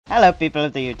Hello people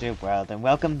of the YouTube world, and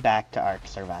welcome back to Ark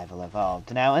Survival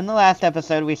Evolved. Now, in the last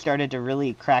episode, we started to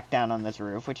really crack down on this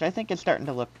roof, which I think is starting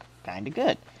to look kind of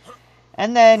good.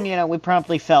 And then, we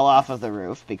promptly fell off of the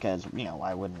roof, because,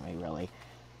 why wouldn't we really?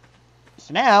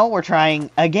 So now, we're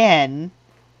trying again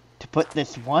to put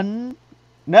this one...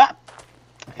 No!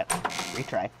 Okay,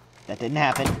 retry. That didn't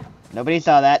happen. Nobody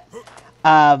saw that.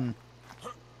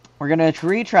 We're gonna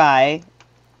retry...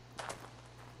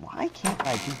 Why can't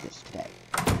I do this today?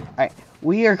 Alright,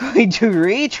 we are going to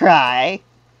retry...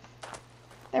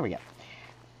 There we go.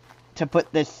 To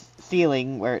put this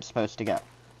ceiling where it's supposed to go.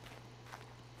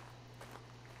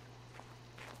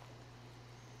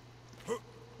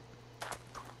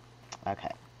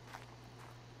 Okay.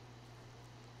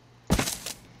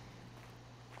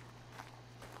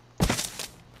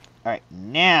 Alright,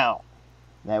 now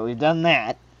that we've done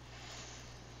that...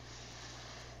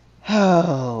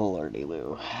 Oh, lordy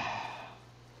loo.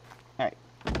 Alright.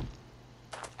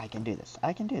 I can do this.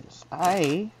 I can do this.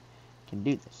 I can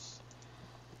do this.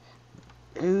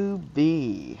 OB.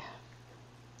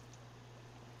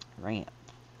 Ramp.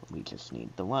 We just need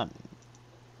the one.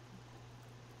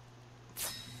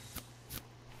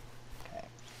 Okay.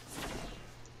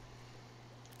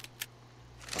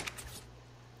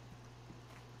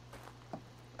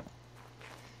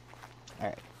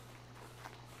 Alright.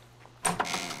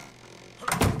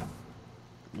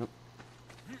 Nope.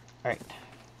 Alright.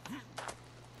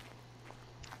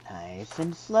 Nice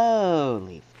and slow,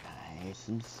 Leaf. Nice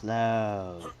and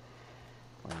slow.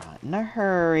 We're not in a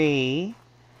hurry.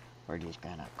 We're just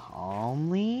gonna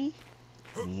calmly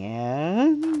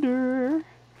meander.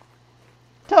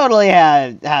 Totally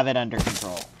have it under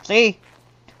control. See?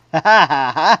 Ha ha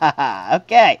ha ha ha.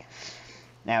 Okay.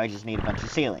 Now we just need a bunch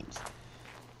of ceilings.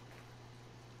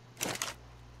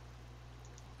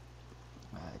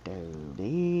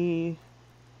 Adobe.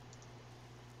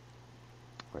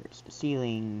 Where's the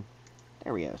ceiling?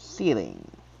 There we go. Ceiling.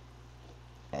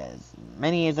 As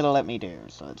many as it'll let me do.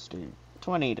 So let's do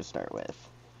 20 to start with.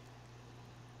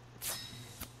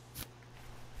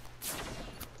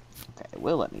 Okay, it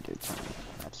will let me do 20.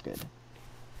 That's good.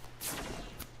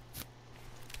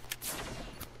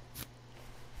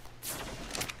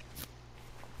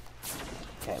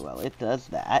 Okay, well, it does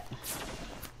that.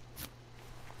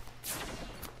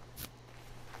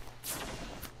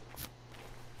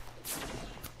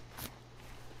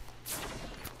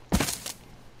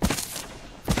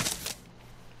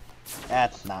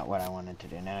 That's not what I wanted to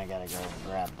do. Now I gotta go and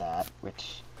grab that,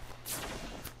 which...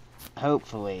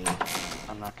 Hopefully,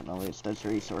 I'm not gonna lose those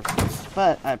resources.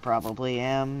 But I probably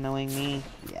am, knowing me.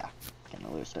 Yeah,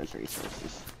 gonna lose those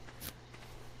resources.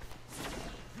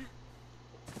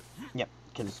 Yep,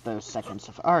 because those seconds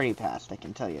have already passed, I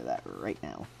can tell you that right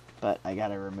now. But I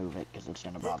gotta remove it, because it's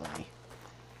gonna bother me.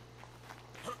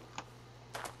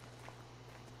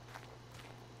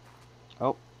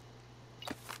 Oh.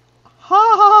 Ha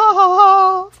ha ha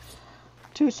ha!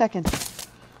 2 seconds.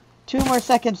 2 more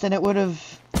seconds and it would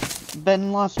have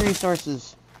been lost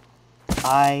resources.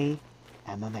 I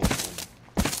am amazing.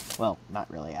 Well,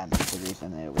 not really. I'm the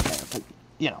reason that it was there,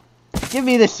 but, give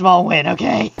me this small win,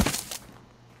 okay?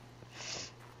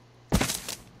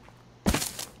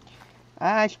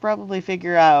 I should probably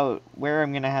figure out where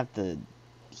I'm gonna have the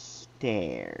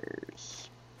stairs.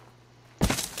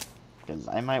 Because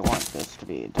I might want this to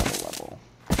be a double level.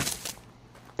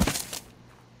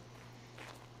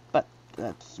 But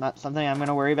that's not something I'm going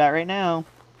to worry about right now.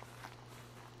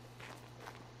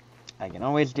 I can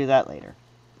always do that later.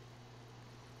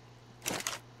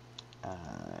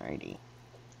 Alrighty.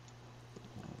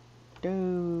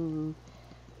 Do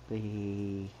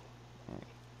the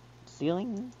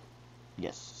ceiling?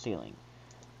 Yes, ceiling.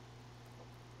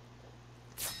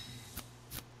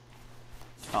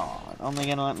 Oh, it's only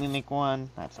gonna let me make one.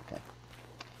 That's okay.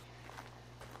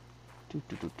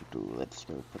 Let's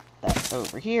go put that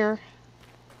over here.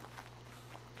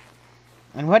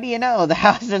 And what do you know? The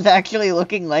house is actually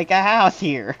looking like a house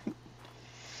here.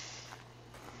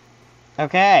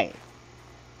 Okay.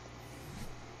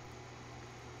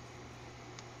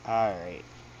 Alright.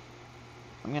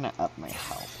 I'm gonna up my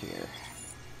health here.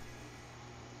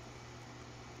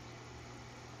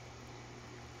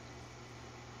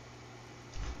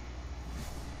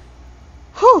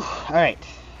 Whew! Alright.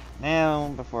 Now,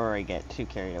 before I get too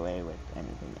carried away with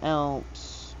anything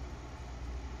else...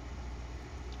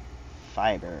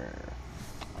 Fiber.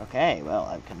 Okay, well,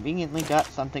 I've conveniently got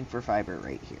something for fiber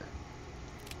right here.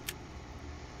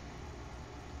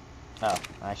 Oh,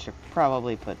 I should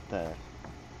probably put the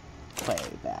clay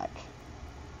back.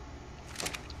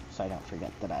 So I don't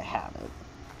forget that I have it.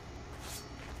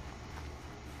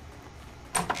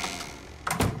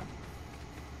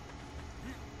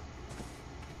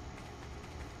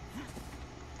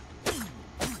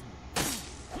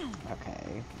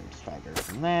 fiber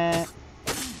from that.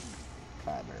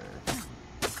 Fiber.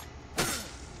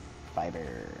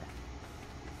 Fiber.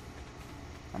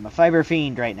 I'm a fiber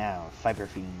fiend right now. Fiber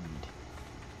fiend.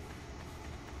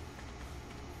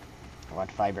 I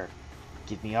want fiber.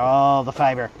 Give me all the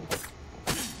fiber.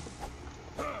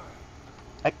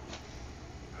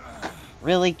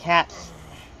 Really, cats?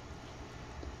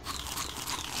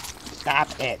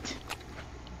 Stop it.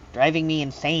 Driving me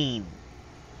insane.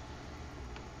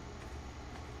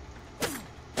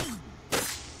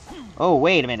 Oh,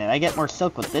 wait a minute. I get more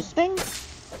silk with this thing?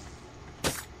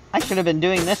 I should have been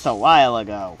doing this a while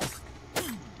ago.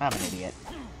 I'm an idiot.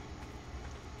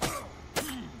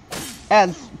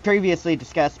 As previously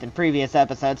discussed in previous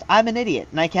episodes, I'm an idiot,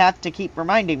 and I have to keep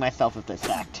reminding myself of this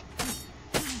fact.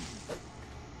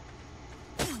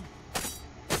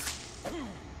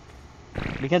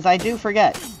 Because I do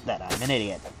forget that I'm an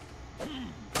idiot.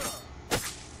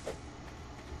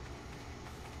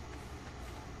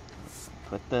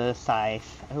 Put the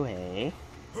scythe away.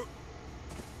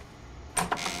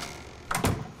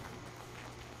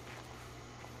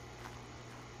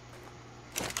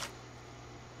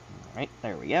 Alright,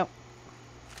 there we go.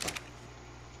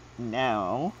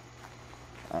 Now,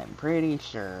 I'm pretty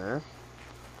sure...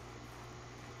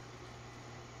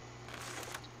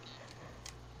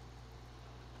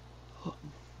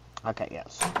 Okay,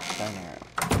 yes. Stone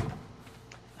arrow.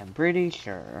 I'm pretty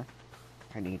sure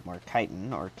I need more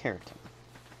chitin or keratin.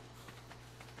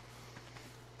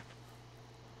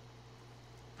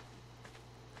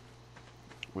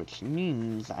 Which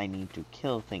means I need to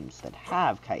kill things that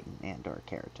have chitin and or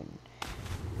keratin.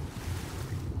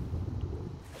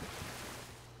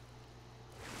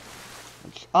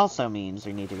 Which also means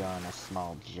we need to go on a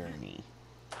small journey.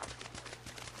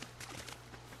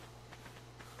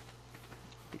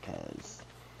 Because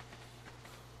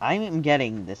I am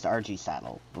getting this RG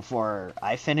saddle before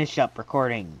I finish up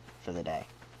recording for the day.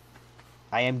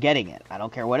 I am getting it. I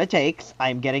don't care what it takes. I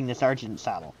am getting this Argent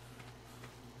saddle.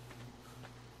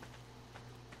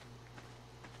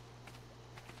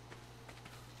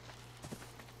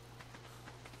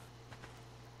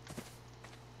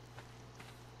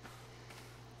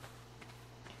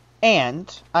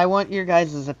 And I want your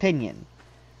guys' opinion.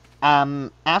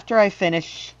 After I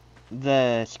finish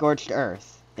the Scorched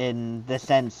Earth, in the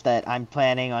sense that I'm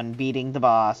planning on beating the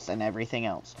boss and everything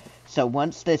else. So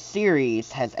once this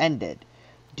series has ended,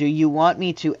 do you want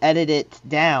me to edit it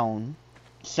down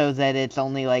so that it's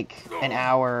only like an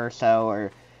hour or so,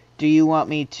 or do you want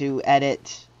me to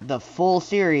edit the full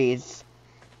series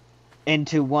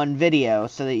into one video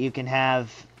so that you can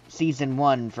have Season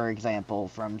 1, for example,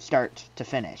 from start to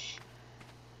finish?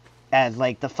 As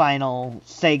like the final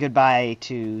say goodbye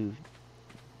to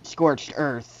Scorched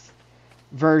Earth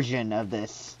version of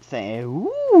this thing.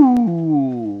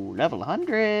 Ooh, level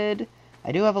 100.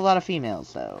 I do have a lot of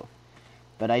females, though.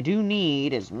 But I do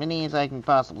need as many as I can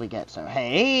possibly get. So,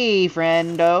 hey,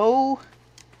 friendo.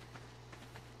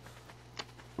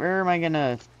 Where am I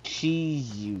gonna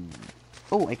cheese you?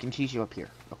 Oh, I can cheese you up here.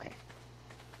 Okay.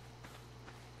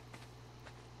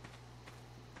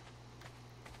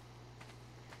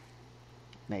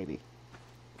 Maybe.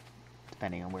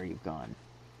 Depending on where you've gone.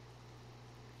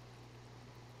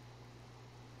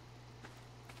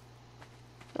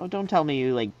 Oh, don't tell me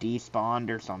you, like, despawned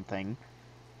or something.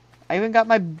 I even got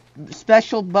my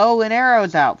special bow and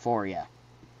arrows out for you.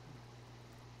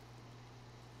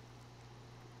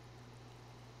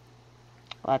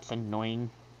 Well, that's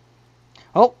annoying.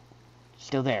 Oh!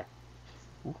 Still there.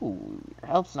 Ooh, your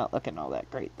health's not looking all that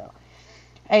great, though.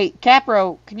 Hey,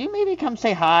 Capro, can you maybe come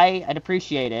say hi? I'd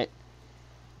appreciate it.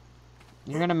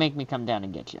 You're gonna make me come down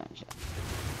and get you, aren't you?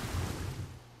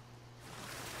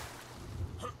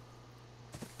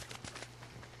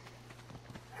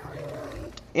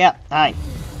 Yeah, hi.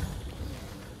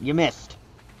 You missed.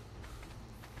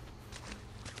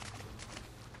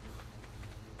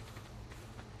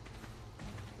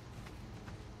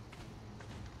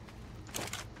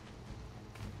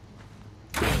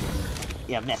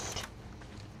 Yeah, missed.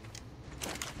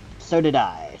 So did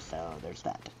I, so there's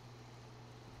that.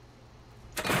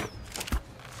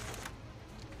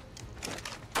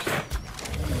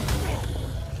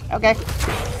 Okay.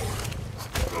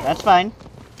 That's fine.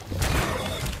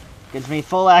 Gives me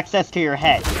full access to your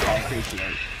head, which I appreciate.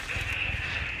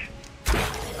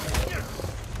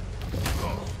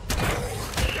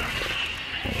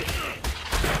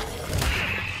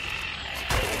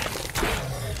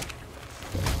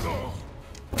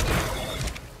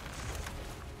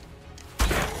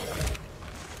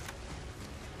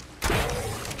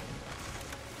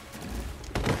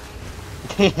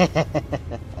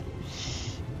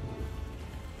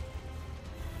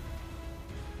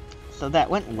 So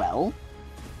that went well.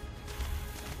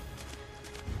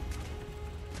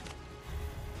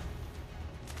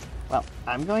 Well,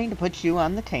 I'm going to put you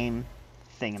on the tame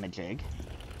thingamajig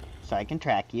so I can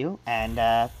track you and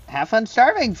have fun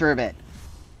starving for a bit.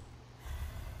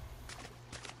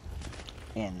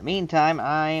 In the meantime,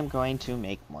 I am going to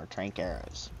make more trank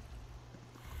arrows.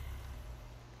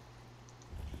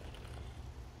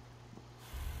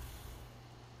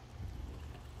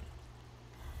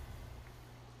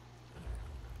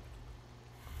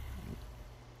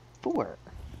 Four.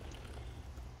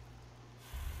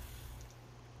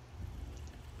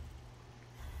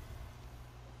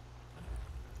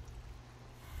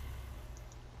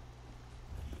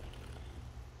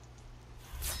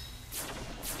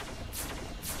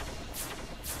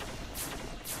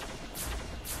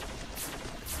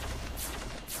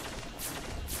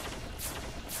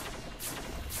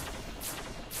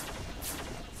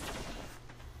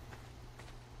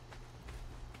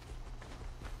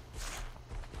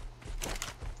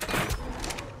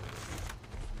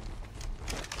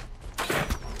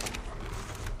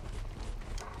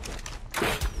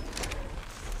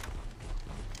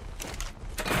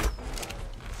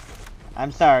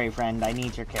 I'm sorry, friend. I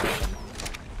need your keratin.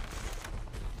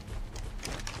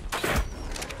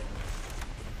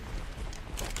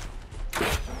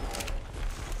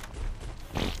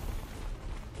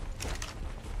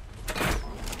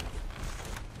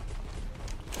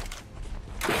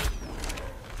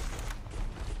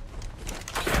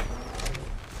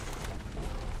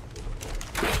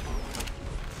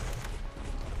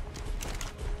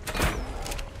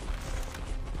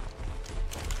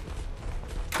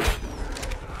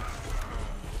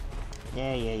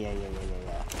 Yeah.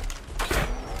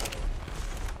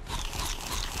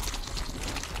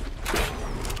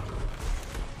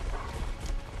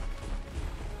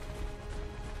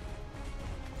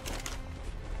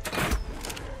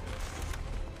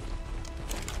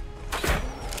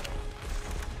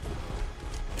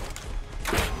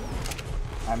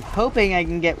 I'm hoping I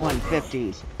can get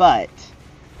 150s, but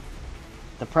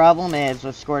the problem is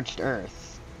with Scorched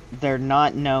Earth, they're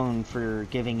not known for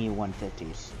giving you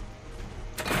 150s.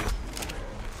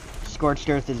 Scorched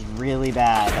Earth is really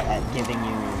bad at giving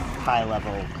you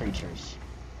high-level creatures.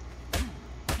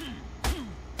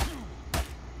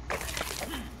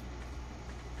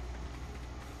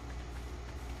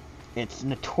 It's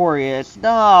notorious.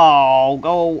 No!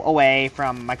 Go away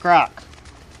from my croc.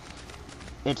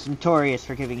 It's notorious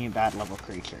for giving you bad level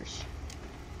creatures.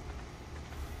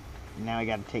 Now I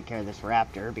gotta take care of this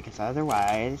raptor, because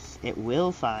otherwise it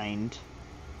will find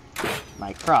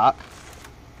my croc.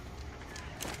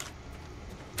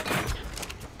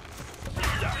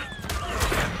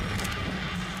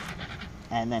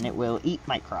 And then it will eat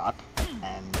my croc,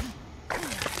 and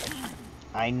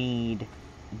I need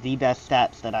the best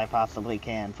stats that I possibly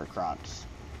can for crocs.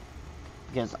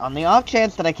 Because on the off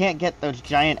chance that I can't get those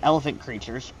giant elephant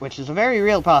creatures, which is a very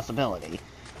real possibility,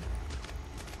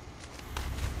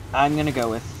 I'm gonna go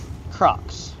with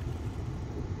crocs.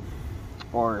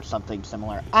 Or something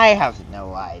similar. I have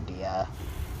no idea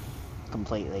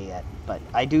completely yet, but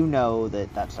I do know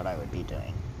that that's what I would be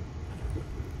doing.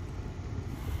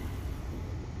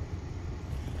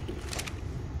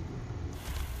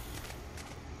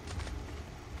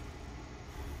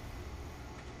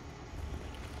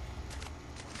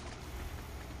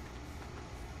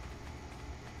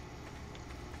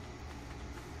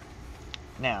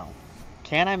 Now,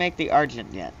 can I make the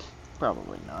Argent yet?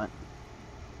 Probably not.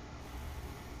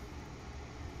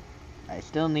 I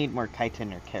still need more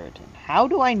chitin or keratin. How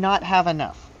do I not have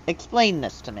enough? Explain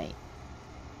this to me.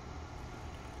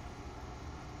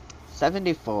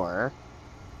 74.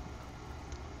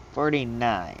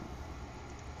 49.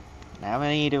 How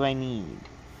many do I need?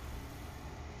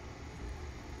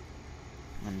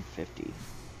 150.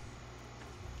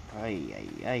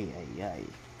 Ay.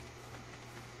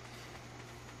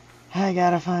 I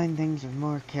gotta find things with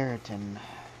more keratin.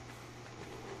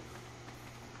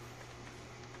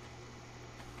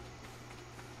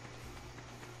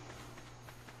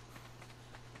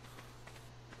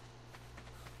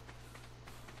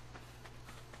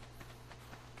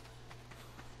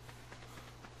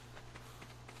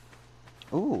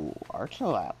 Ooh,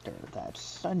 Archolaptor.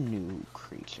 That's a new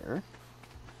creature.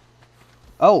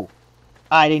 Oh!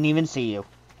 I didn't even see you.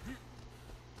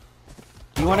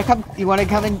 You wanna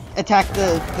come and attack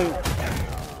the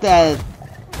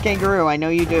kangaroo, I know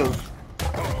you do.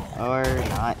 Or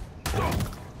not.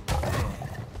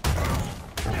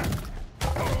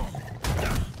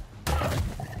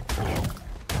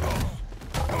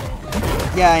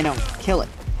 Yeah, I know. Kill it.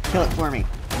 Kill it for me.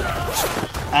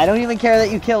 I don't even care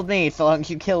that you killed me, so long as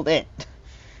you killed it.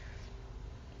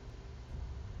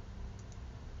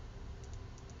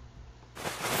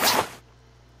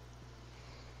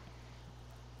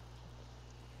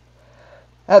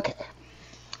 Okay.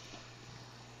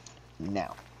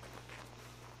 Now.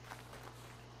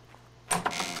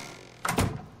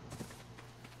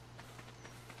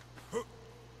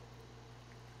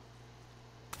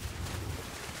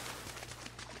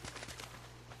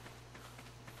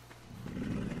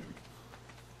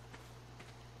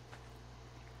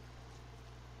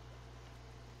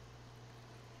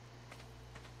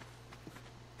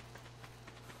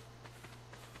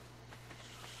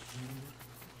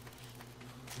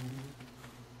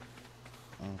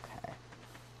 Okay.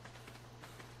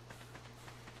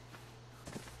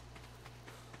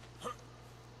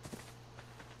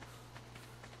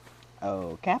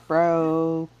 Oh,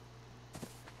 Capro.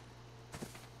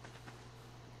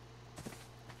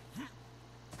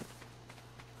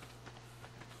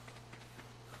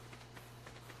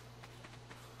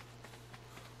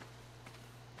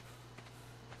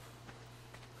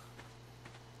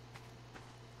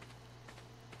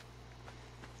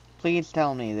 Please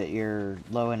tell me that you're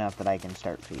low enough that I can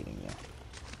start feeding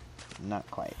you. Not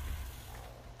quite.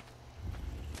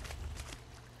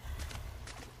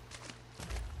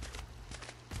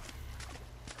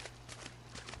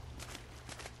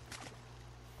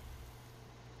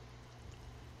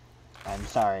 I'm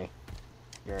sorry.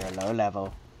 You're a low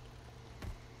level.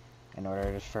 In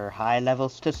order for high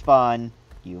levels to spawn,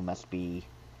 you must be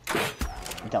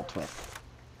dealt with.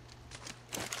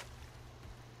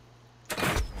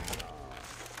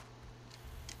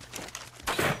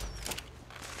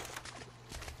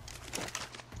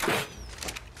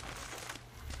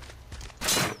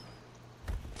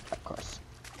 Of course.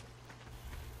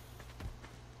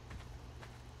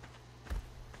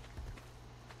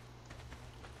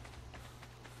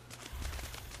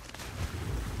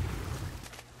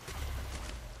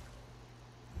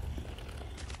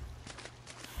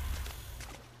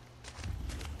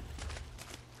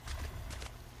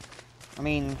 I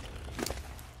mean,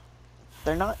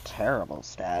 they're not terrible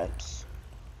stats.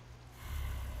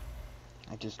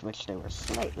 I just wish they were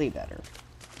slightly better.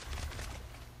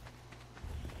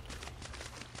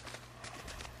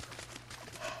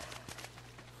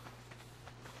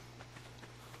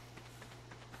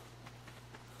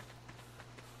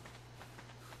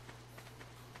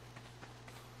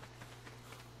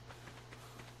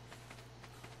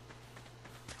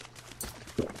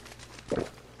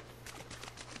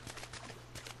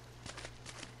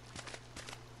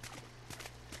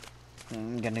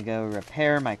 I'm gonna go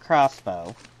repair my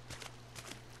crossbow.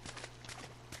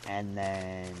 And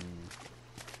then...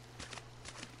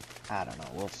 I don't know,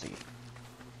 we'll see.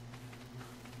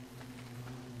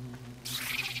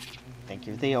 Thank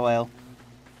you for the oil.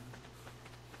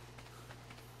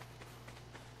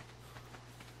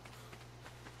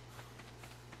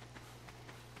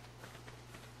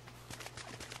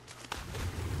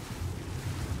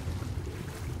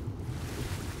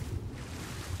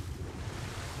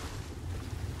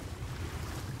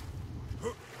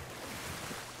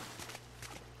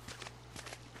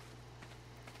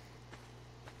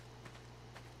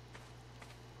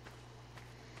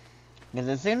 Because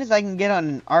as soon as I can get on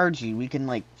an RG, we can,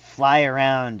 like, fly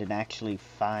around and actually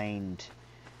find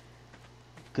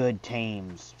good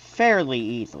tames fairly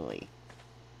easily.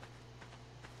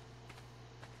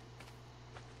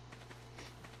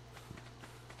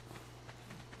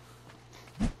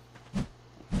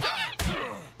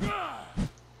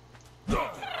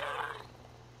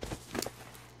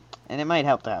 And it might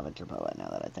help to have a Jerboa now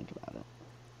that I think about it.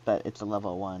 But it's a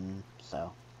level 1,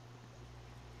 so...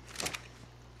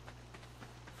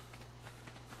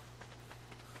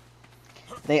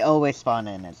 They always spawn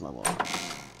in as level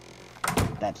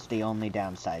 1. That's the only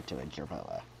downside to a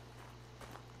Jerboa.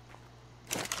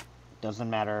 Doesn't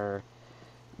matter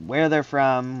where they're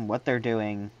from, what they're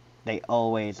doing, they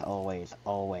always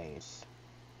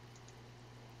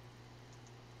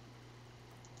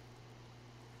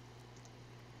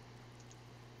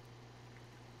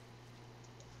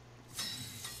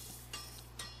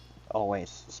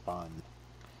spawn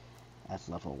as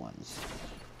level 1s.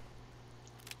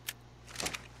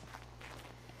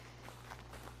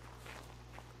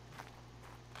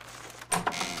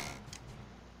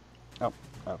 Oh,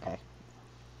 okay.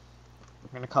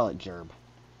 We're gonna call it Gerb.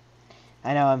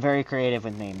 I know, I'm very creative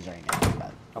with names right now,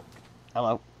 but... Oh,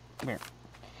 hello. Come here.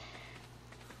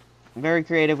 I'm very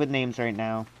creative with names right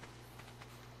now.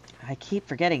 I keep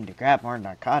forgetting to grab more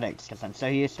narcotics, because I'm so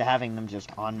used to having them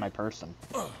just on my person.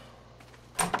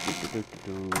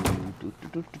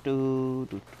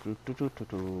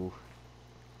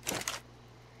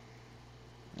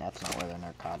 That's not where the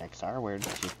narcotics are. Where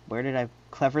did I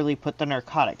cleverly put the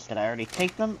narcotics? Did I already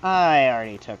take them? I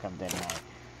already took them, didn't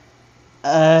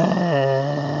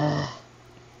I?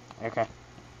 Okay.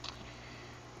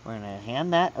 We're gonna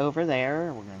hand that over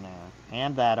there. We're gonna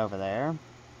hand that over there.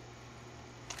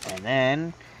 And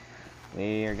then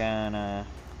we are gonna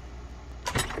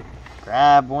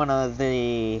grab one of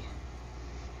the...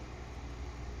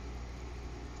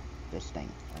 this thing.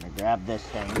 I'm gonna grab this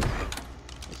thing.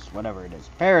 This, whatever it is.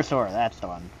 Parasaur, that's the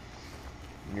one.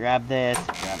 Grab this,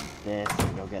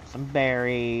 go get some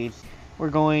berries. We're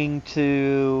going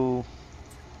to...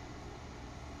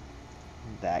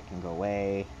 that can go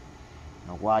away.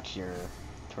 Now watch your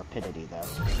torpidity, though.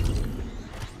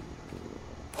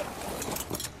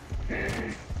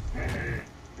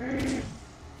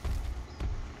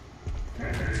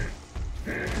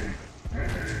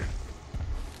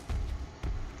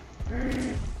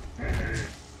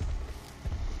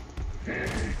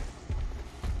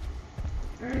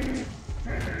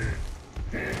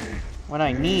 What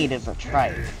I need is a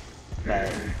trike,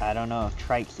 but I don't know if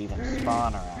trikes even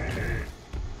spawn around here.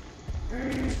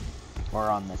 Or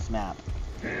on this map.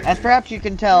 As perhaps you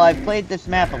can tell, I've played this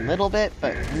map a little bit,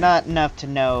 but not enough to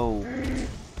know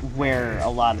where a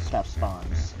lot of stuff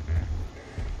spawns.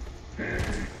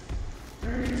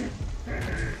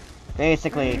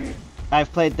 Basically,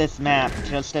 I've played this map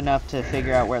just enough to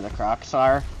figure out where the crocs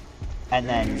are, and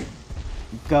then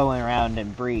going around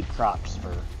and breed crocs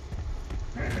for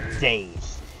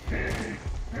days.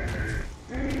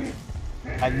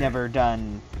 I've never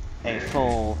done a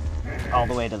full, all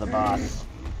the way to the boss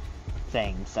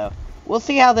thing, so we'll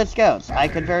see how this goes. I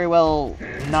could very well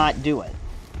not do it,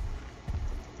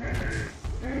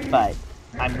 but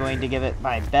I'm going to give it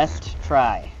my best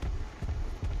try.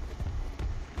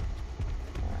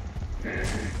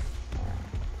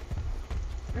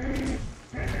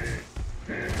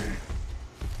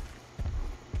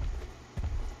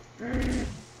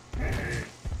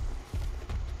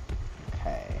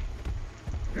 Okay.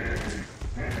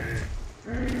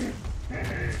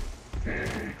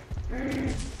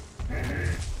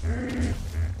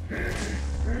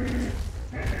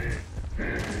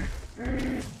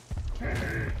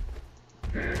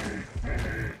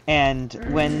 And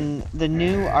when the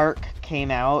new Ark came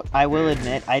out, I will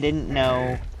admit, I didn't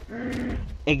know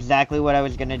exactly what I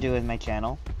was going to do with my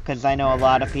channel, because I know a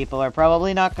lot of people are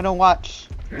probably not going to watch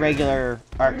regular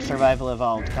Ark Survival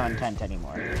Evolved content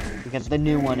anymore, because the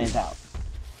new one is out.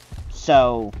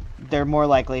 So, they're more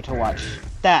likely to watch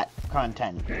that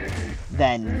content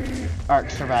than Ark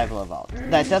Survival Evolved.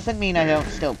 That doesn't mean I don't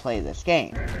still play this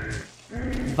game,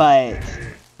 but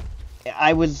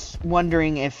I was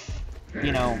wondering if,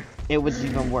 you know, it was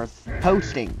even worth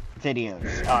posting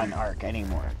videos on Ark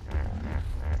anymore,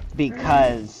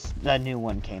 because the new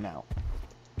one came out.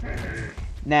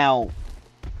 Now,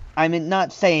 I'm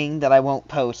not saying that I won't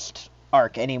post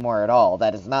Ark anymore at all.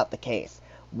 That is not the case.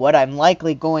 What I'm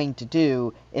likely going to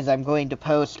do is I'm going to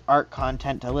post Ark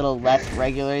content a little less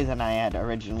regularly than I had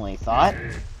originally thought,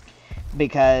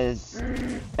 because,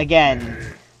 again,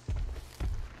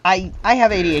 I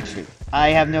have ADHD. I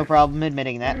have no problem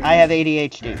admitting that. I have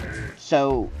ADHD.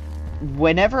 So,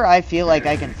 whenever I feel like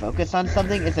I can focus on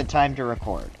something, it's a time to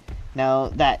record. Now,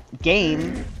 that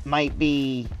game might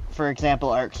be, for example,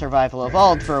 Ark Survival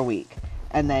Evolved for a week.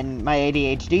 And then my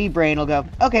ADHD brain will go,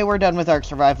 okay, we're done with Ark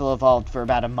Survival Evolved for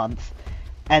about a month.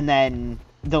 And then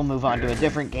they'll move on to a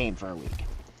different game for a week.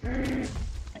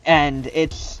 And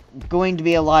it's going to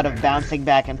be a lot of bouncing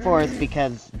back and forth,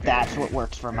 because that's what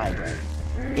works for my brain.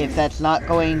 If that's not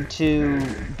going to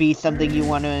be something you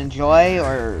want to enjoy,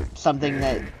 or something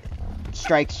that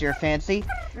strikes your fancy,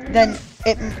 then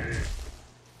it...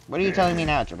 What are you telling me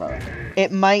now, Jabbar?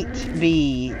 It might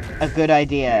be a good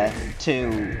idea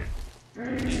to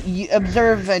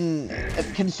observe and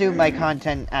consume my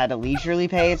content at a leisurely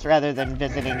pace, rather than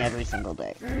visiting every single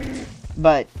day.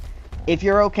 But if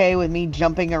you're okay with me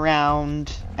jumping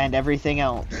around and everything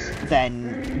else,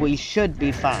 then we should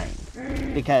be fine,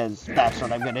 because that's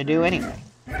what I'm going to do anyway.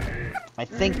 I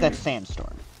think that's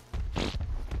Sandstorm,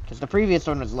 because the previous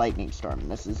one was Lightning Storm, and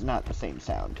this is not the same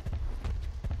sound.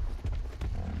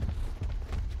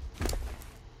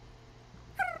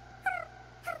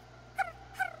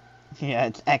 Yeah,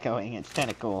 it's echoing. It's kind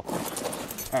of cool.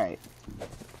 Alright.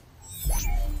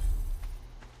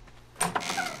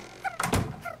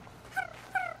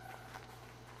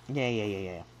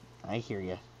 Yeah. I hear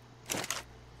ya.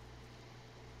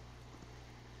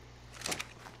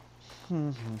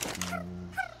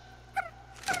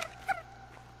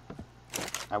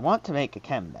 I want to make a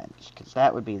chem bench, because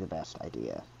that would be the best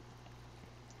idea.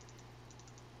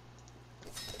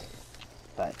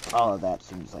 But all of that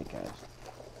seems like a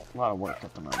lot of work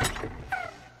at the moment.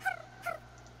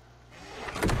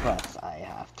 Plus, I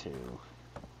have to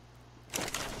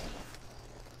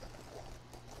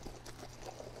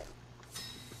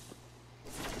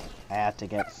I have to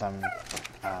get some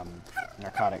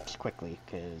narcotics quickly,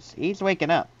 because he's waking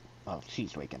up. Well,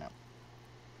 she's waking up.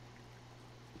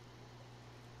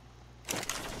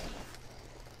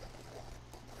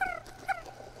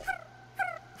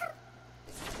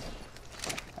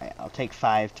 Alright, I'll take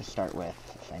 5 to start with.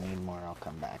 If I need more, I'll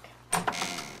come back.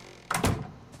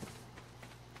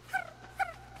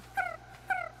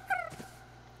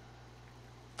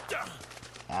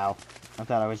 Ow. I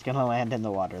thought I was gonna land in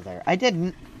the water there. I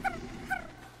didn't!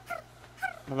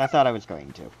 But I thought I was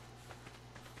going to.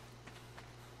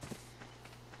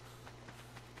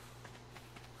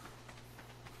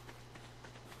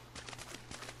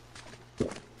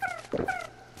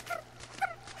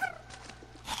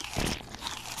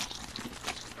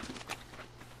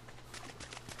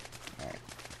 Alright.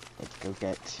 Let's go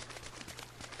get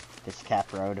this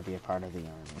Capro to be a part of the army.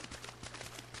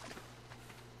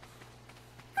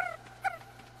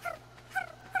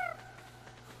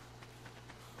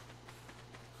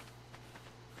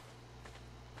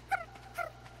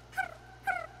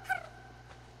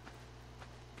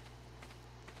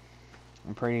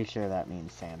 I'm pretty sure that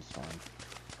means sandstorm.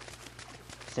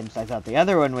 Since I thought the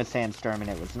other one was sandstorm and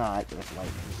it was not, it was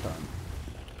lightning storm.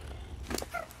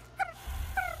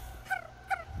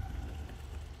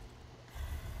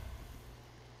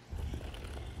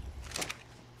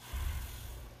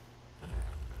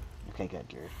 Okay, good.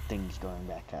 Your thing's going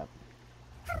back up.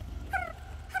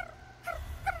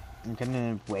 I'm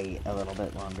gonna wait a little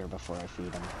bit longer before I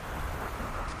feed him.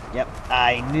 Yep,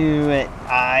 I knew it.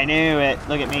 I knew it.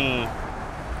 Look at me.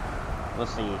 We'll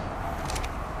see.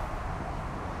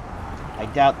 I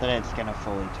doubt that it's gonna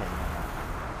fully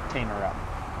tame her up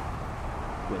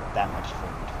with that much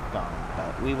food gone,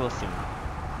 but we will see.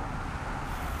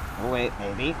 Oh wait,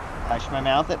 maybe. Hush my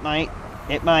mouth, it might.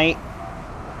 It might.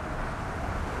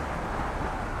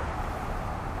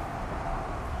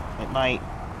 It might.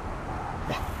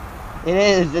 It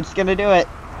is, it's gonna do it.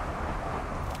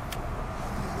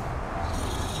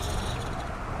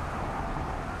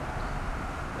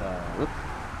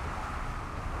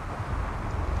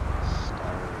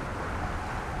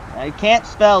 I can't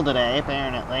spell today,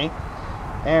 apparently.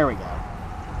 There we go.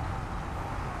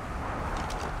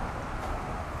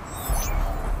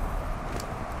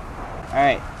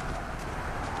 Alright.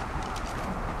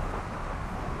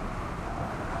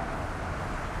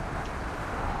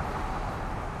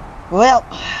 Well,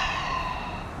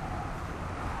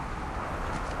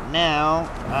 now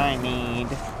I need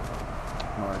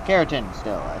more keratin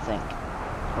still, I think.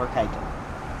 Or chitin.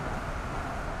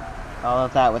 All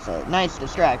of that was a nice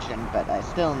distraction, but I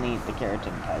still need the keratin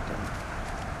chitin.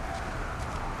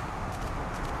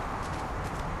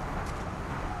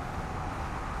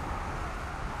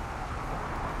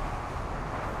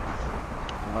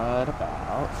 What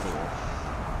about if...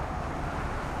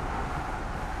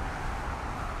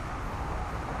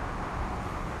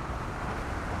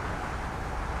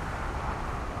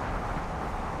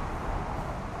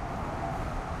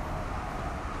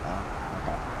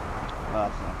 Well,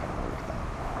 that's not going to work then.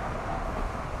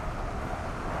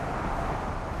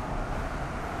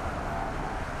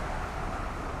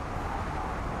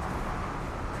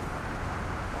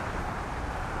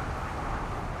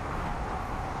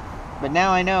 But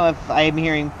now I know if I'm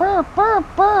hearing burr, burr,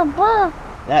 burr, burr,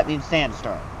 that means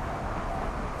sandstorm.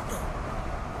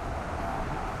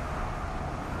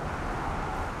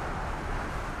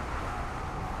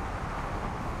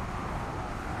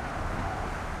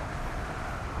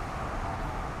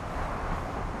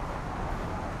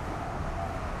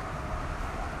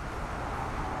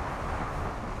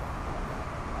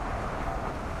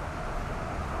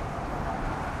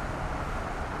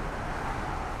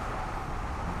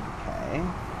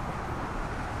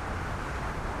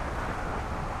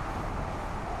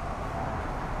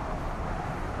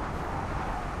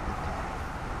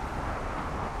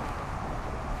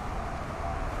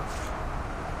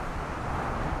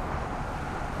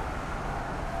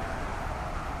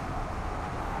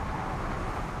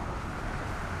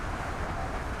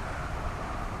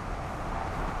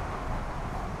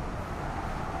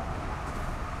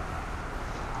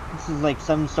 This is like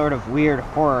some sort of weird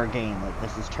horror game that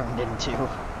this is turned into.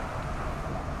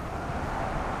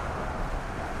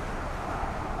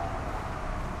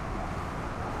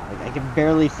 Like, I can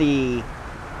barely see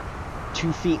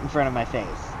 2 feet in front of my face.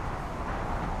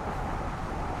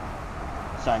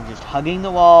 So I'm just hugging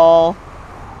the wall,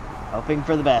 hoping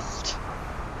for the best.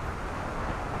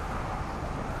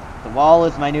 The wall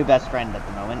is my new best friend at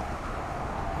the moment.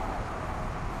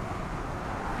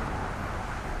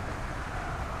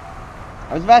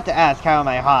 I was about to ask how am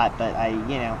I hot, but I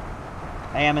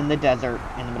am in the desert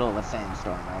in the middle of a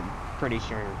sandstorm. I'm pretty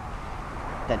sure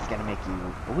that's going to make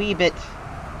you a wee bit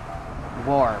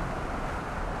warm.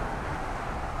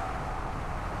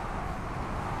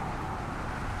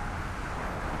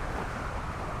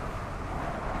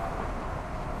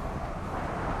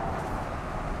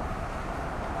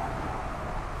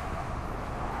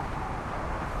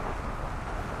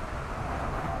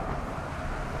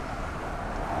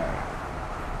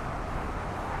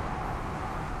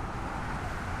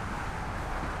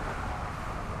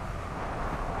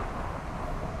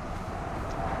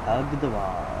 Hug the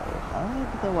wall.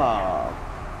 Hug the wall.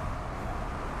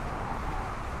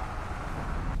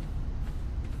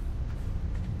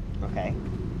 Okay.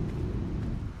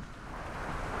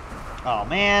 Oh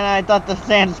man, I thought the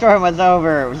sandstorm was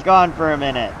over. It was gone for a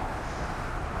minute.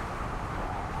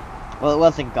 Well, it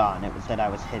wasn't gone. It was that I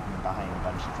was hidden behind a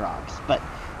bunch of rocks. But,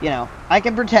 you know, I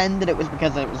can pretend that it was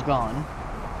because it was gone.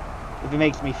 If it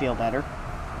makes me feel better.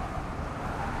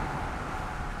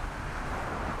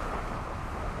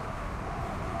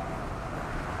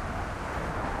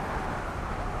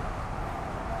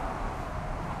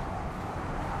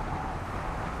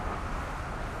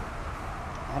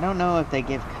 I don't know if they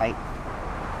give kite.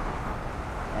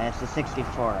 It's a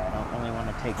 64. I don't really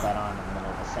want to take that on in the middle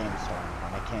of a sandstorm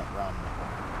when I can't run.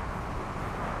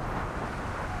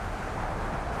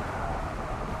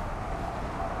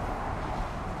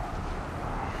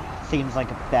 Seems like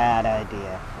a bad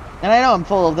idea. And I know I'm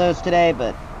full of those today,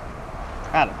 but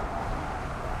I don't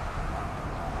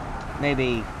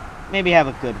know. Maybe have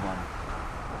a good one.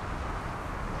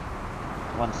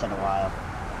 Once in a while.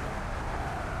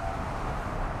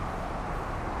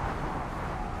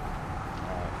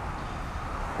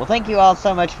 Well, thank you all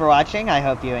so much for watching. I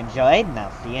hope you enjoyed, and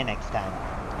I'll see you next time.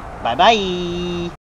 Bye-bye!